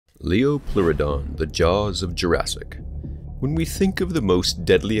Liopleurodon, the jaws of Jurassic. When we think of the most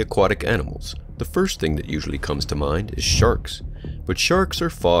deadly aquatic animals, the first thing that usually comes to mind is sharks. But sharks are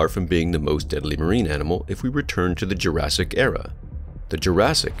far from being the most deadly marine animal if we return to the Jurassic era. The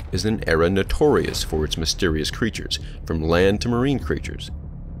Jurassic is an era notorious for its mysterious creatures, from land to marine creatures.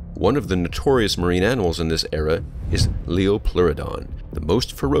 One of the notorious marine animals in this era is Liopleurodon, the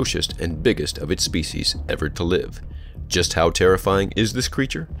most ferocious and biggest of its species ever to live. Just how terrifying is this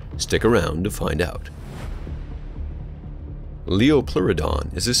creature? Stick around to find out.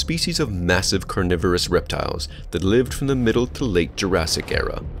 Liopleurodon is a species of massive carnivorous reptiles that lived from the middle to late Jurassic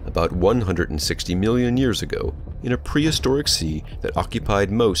era, about 160 million years ago, in a prehistoric sea that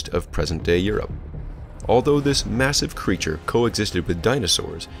occupied most of present-day Europe. Although this massive creature coexisted with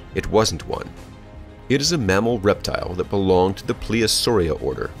dinosaurs, it wasn't one. It is a mammal reptile that belonged to the Plesiosaura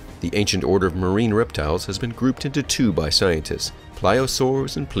order. The ancient order of marine reptiles has been grouped into two by scientists,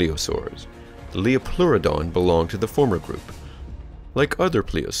 pliosaurs and plesiosaurs. The Liopleurodon belonged to the former group. Like other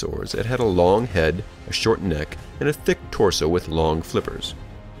plesiosaurs, it had a long head, a short neck, and a thick torso with long flippers.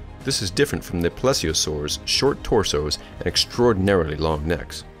 This is different from the plesiosaurs' short torsos and extraordinarily long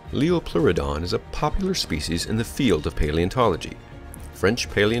necks. Liopleurodon is a popular species in the field of paleontology. French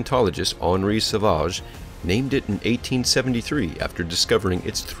paleontologist Henri Sauvage named it in 1873 after discovering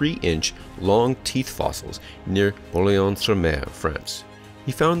its 3-inch long teeth fossils near Boulogne-sur-Mer, France.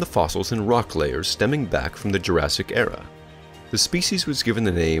 He found the fossils in rock layers stemming back from the Jurassic era. The species was given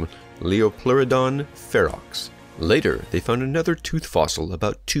the name Liopleurodon ferox. Later, they found another tooth fossil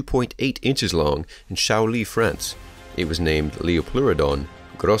about 2.8 inches long in Chauley, France. It was named Liopleurodon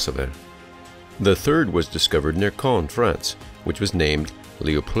grosser. The third was discovered near Caen, France, which was named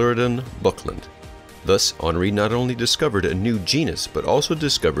Liopleurodon buckland. Thus, Henri not only discovered a new genus, but also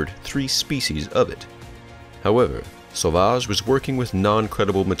discovered 3 species of it. However, Sauvage was working with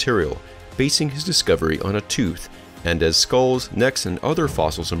non-credible material, basing his discovery on a tooth, and as skulls, necks, and other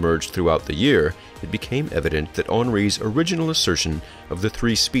fossils emerged throughout the year, it became evident that Henri's original assertion of the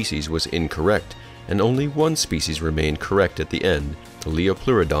 3 species was incorrect, and only one species remained correct at the end, the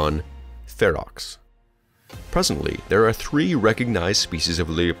Liopleurodon ferox. Presently, there are 3 recognized species of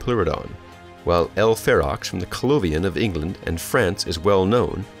Liopleurodon. While L. ferox from the Calovian of England and France is well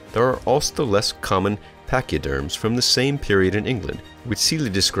known, there are also the less common pachyderms from the same period in England, which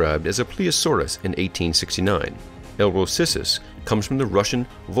Seeley described as a plesiosaurus in 1869. L. rocissus comes from the Russian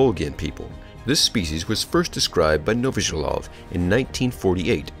Volgian people. This species was first described by Novozhelov in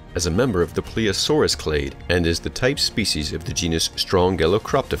 1948 as a member of the Plesiosaurus clade and is the type species of the genus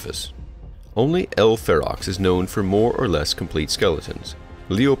Strongylochroptophus. Only L. ferox is known for more or less complete skeletons.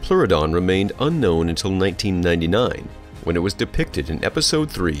 Liopleurodon remained unknown until 1999, when it was depicted in episode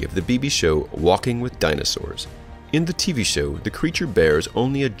 3 of the BBC show Walking with Dinosaurs. In the TV show, the creature bears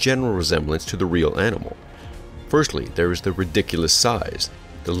only a general resemblance to the real animal. Firstly, there is the ridiculous size.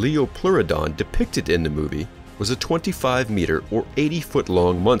 The Liopleurodon depicted in the movie was a 25-meter or 80-foot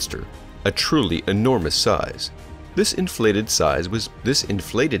long monster, a truly enormous size. This inflated size was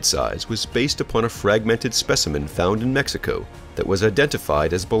based upon a fragmented specimen found in Mexico that was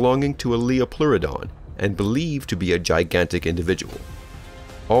identified as belonging to a Liopleurodon and believed to be a gigantic individual.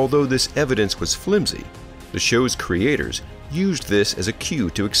 Although this evidence was flimsy, the show's creators used this as a cue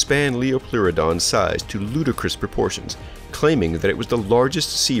to expand Liopleurodon's size to ludicrous proportions, claiming that it was the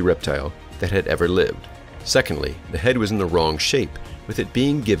largest sea reptile that had ever lived. Secondly, the head was in the wrong shape, with it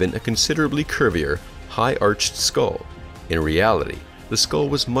being given a considerably curvier, high-arched skull. In reality, the skull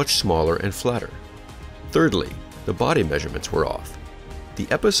was much smaller and flatter. Thirdly, the body measurements were off. The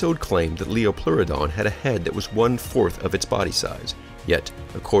episode claimed that Liopleurodon had a head that was 1/4 of its body size, yet,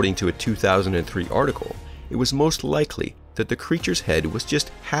 according to a 2003 article, it was most likely that the creature's head was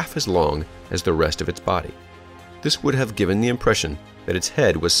just half as long as the rest of its body. This would have given the impression that its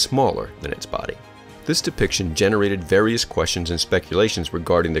head was smaller than its body. This depiction generated various questions and speculations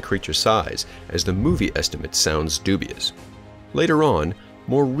regarding the creature's size, as the movie estimate sounds dubious. Later on,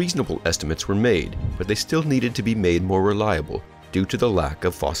 more reasonable estimates were made, but they still needed to be made more reliable due to the lack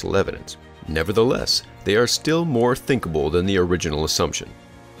of fossil evidence. Nevertheless, they are still more thinkable than the original assumption.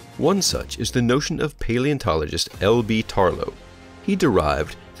 One such is the notion of paleontologist L.B. Tarlow. He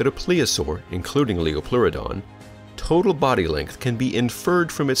derived that a plesiosaur, including Liopleurodon, total body length can be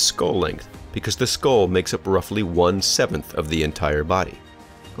inferred from its skull length because the skull makes up roughly 1/7 of the entire body.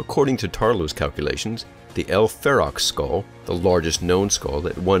 According to Tarlow's calculations, the L. ferox skull, the largest known skull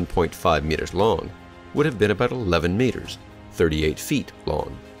at 1.5 meters long, would have been about 11 meters, 38 feet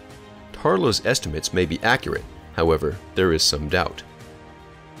long. Tarlow's estimates may be accurate, however, there is some doubt.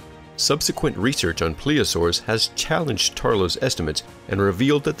 Subsequent research on plesiosaurs has challenged Tarlow's estimates and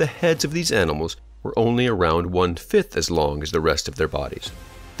revealed that the heads of these animals were only around 1/5 as long as the rest of their bodies.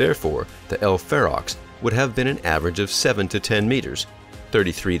 Therefore, the L. ferox would have been an average of 7 to 10 meters,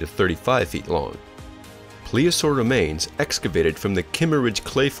 33 to 35 feet long. Plesiosaur remains excavated from the Kimmeridge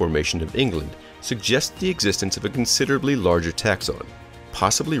Clay Formation of England suggest the existence of a considerably larger taxon,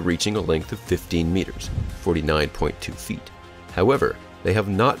 possibly reaching a length of 15 meters, 49.2 feet. However, they have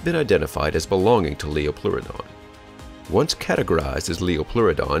not been identified as belonging to Liopleurodon. Once categorized as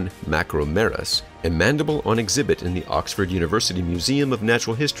Liopleurodon macromeris, a mandible on exhibit in the Oxford University Museum of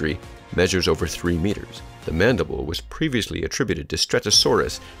Natural History measures over 3 meters. The mandible was previously attributed to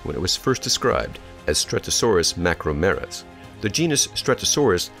Stratosaurus when it was first described as Stratosaurus macromeris. The genus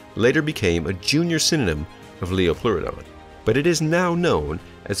Stratosaurus later became a junior synonym of Liopleurodon, but it is now known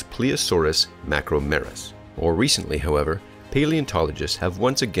as Plesiosaurus macromeris. More recently, however, paleontologists have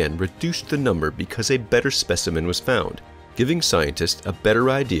once again reduced the number because a better specimen was found, giving scientists a better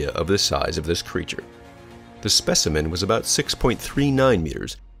idea of the size of this creature. The specimen was about 6.39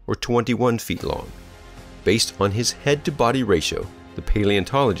 meters, or 21 feet long. Based on his head-to-body ratio, the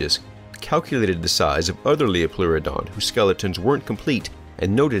paleontologists calculated the size of other Liopleurodon whose skeletons weren't complete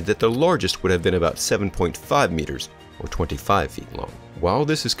and noted that the largest would have been about 7.5 meters, or 25 feet long. While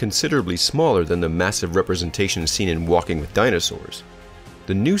this is considerably smaller than the massive representation seen in Walking with Dinosaurs,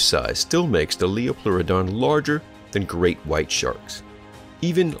 the new size still makes the Liopleurodon larger than great white sharks.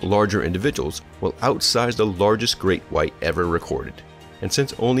 Even larger individuals will outsize the largest great white ever recorded, and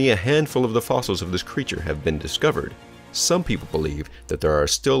since only a handful of the fossils of this creature have been discovered, some people believe that there are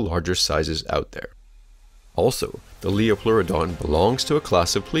still larger sizes out there. Also, the Liopleurodon belongs to a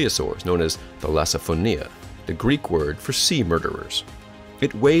class of plesiosaurs known as the Lasophonia, the Greek word for sea murderers.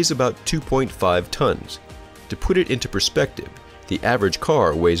 It weighs about 2.5 tons. To put it into perspective, the average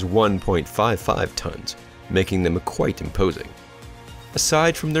car weighs 1.55 tons, making them quite imposing.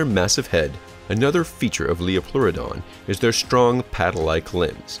 Aside from their massive head, another feature of Liopleurodon is their strong paddle-like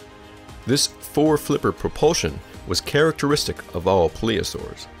limbs. This four-flipper propulsion was characteristic of all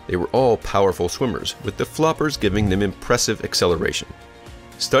plesiosaurs. They were all powerful swimmers, with the floppers giving them impressive acceleration.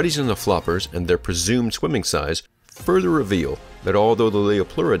 Studies on the floppers and their presumed swimming size further reveal that although the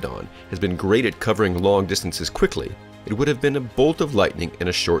Liopleurodon has been great at covering long distances quickly, it would have been a bolt of lightning in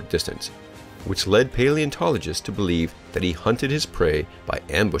a short distance, which led paleontologists to believe that he hunted his prey by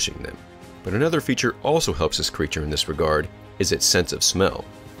ambushing them. But another feature also helps this creature in this regard is its sense of smell.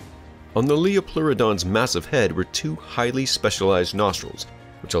 On the Liopleurodon's massive head were two highly specialized nostrils,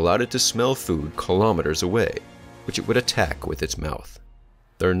 which allowed it to smell food kilometers away, which it would attack with its mouth.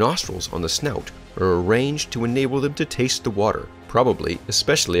 Their nostrils on the snout are arranged to enable them to taste the water, probably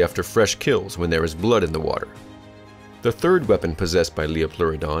especially after fresh kills when there is blood in the water. The third weapon possessed by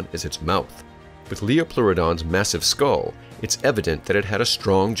Liopleurodon is its mouth. With Liopleurodon's massive skull, it's evident that it had a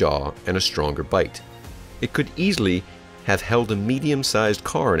strong jaw and a stronger bite. It could easily have held a medium-sized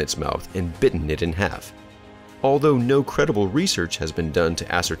car in its mouth and bitten it in half. Although no credible research has been done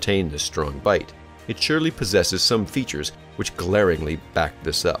to ascertain this strong bite, it surely possesses some features which glaringly back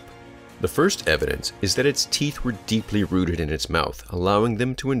this up. The first evidence is that its teeth were deeply rooted in its mouth, allowing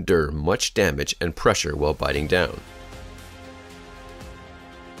them to endure much damage and pressure while biting down.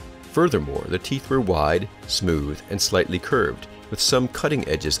 Furthermore, the teeth were wide, smooth, and slightly curved, with some cutting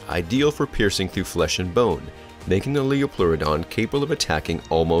edges ideal for piercing through flesh and bone, making the Liopleurodon capable of attacking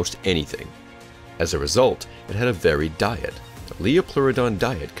almost anything. As a result, it had a varied diet. The Liopleurodon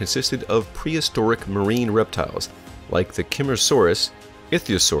diet consisted of prehistoric marine reptiles like the Kimmerosaurus,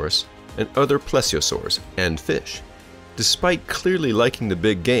 Ichthyosaurus, and other plesiosaurs, and fish. Despite clearly liking the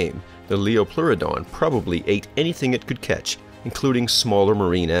big game, the Liopleurodon probably ate anything it could catch, including smaller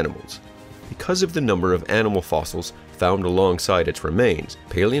marine animals. Because of the number of animal fossils found alongside its remains,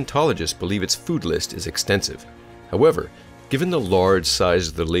 paleontologists believe its food list is extensive. However, given the large size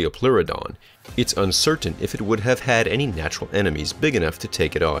of the Liopleurodon, it's uncertain if it would have had any natural enemies big enough to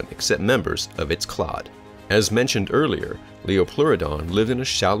take it on except members of its clade. As mentioned earlier, Liopleurodon lived in a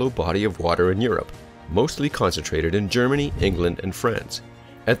shallow body of water in Europe, mostly concentrated in Germany, England, and France.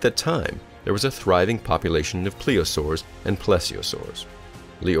 At that time, there was a thriving population of plesiosaurs and plesiosaurs.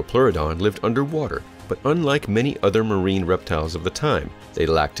 Liopleurodon lived underwater, but unlike many other marine reptiles of the time, they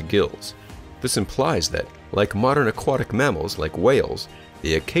lacked gills. This implies that, like modern aquatic mammals like whales,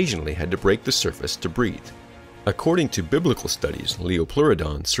 they occasionally had to break the surface to breathe. According to biblical studies,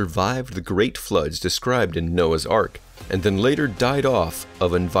 Liopleurodon survived the great floods described in Noah's Ark, and then later died off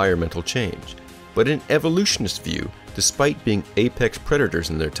of environmental change. But in evolutionist view, despite being apex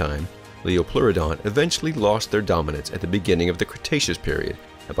predators in their time, Liopleurodon eventually lost their dominance at the beginning of the Cretaceous period,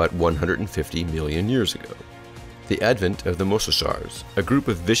 about 150 million years ago. The advent of the mosasaurs, a group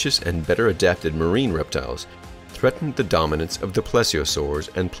of vicious and better adapted marine reptiles, threatened the dominance of the plesiosaurs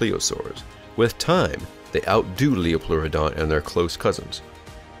and plesiosaurs. With time, they outdo Liopleurodon and their close cousins.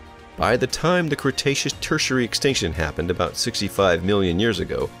 By the time the Cretaceous Tertiary extinction happened about 65 million years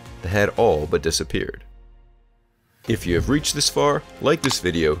ago, they had all but disappeared. If you have reached this far, like this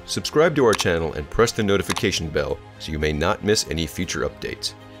video, subscribe to our channel, and press the notification bell so you may not miss any future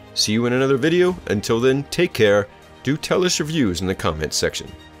updates. See you in another video. Until then, take care. Do tell us your views in the comments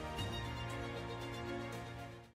section.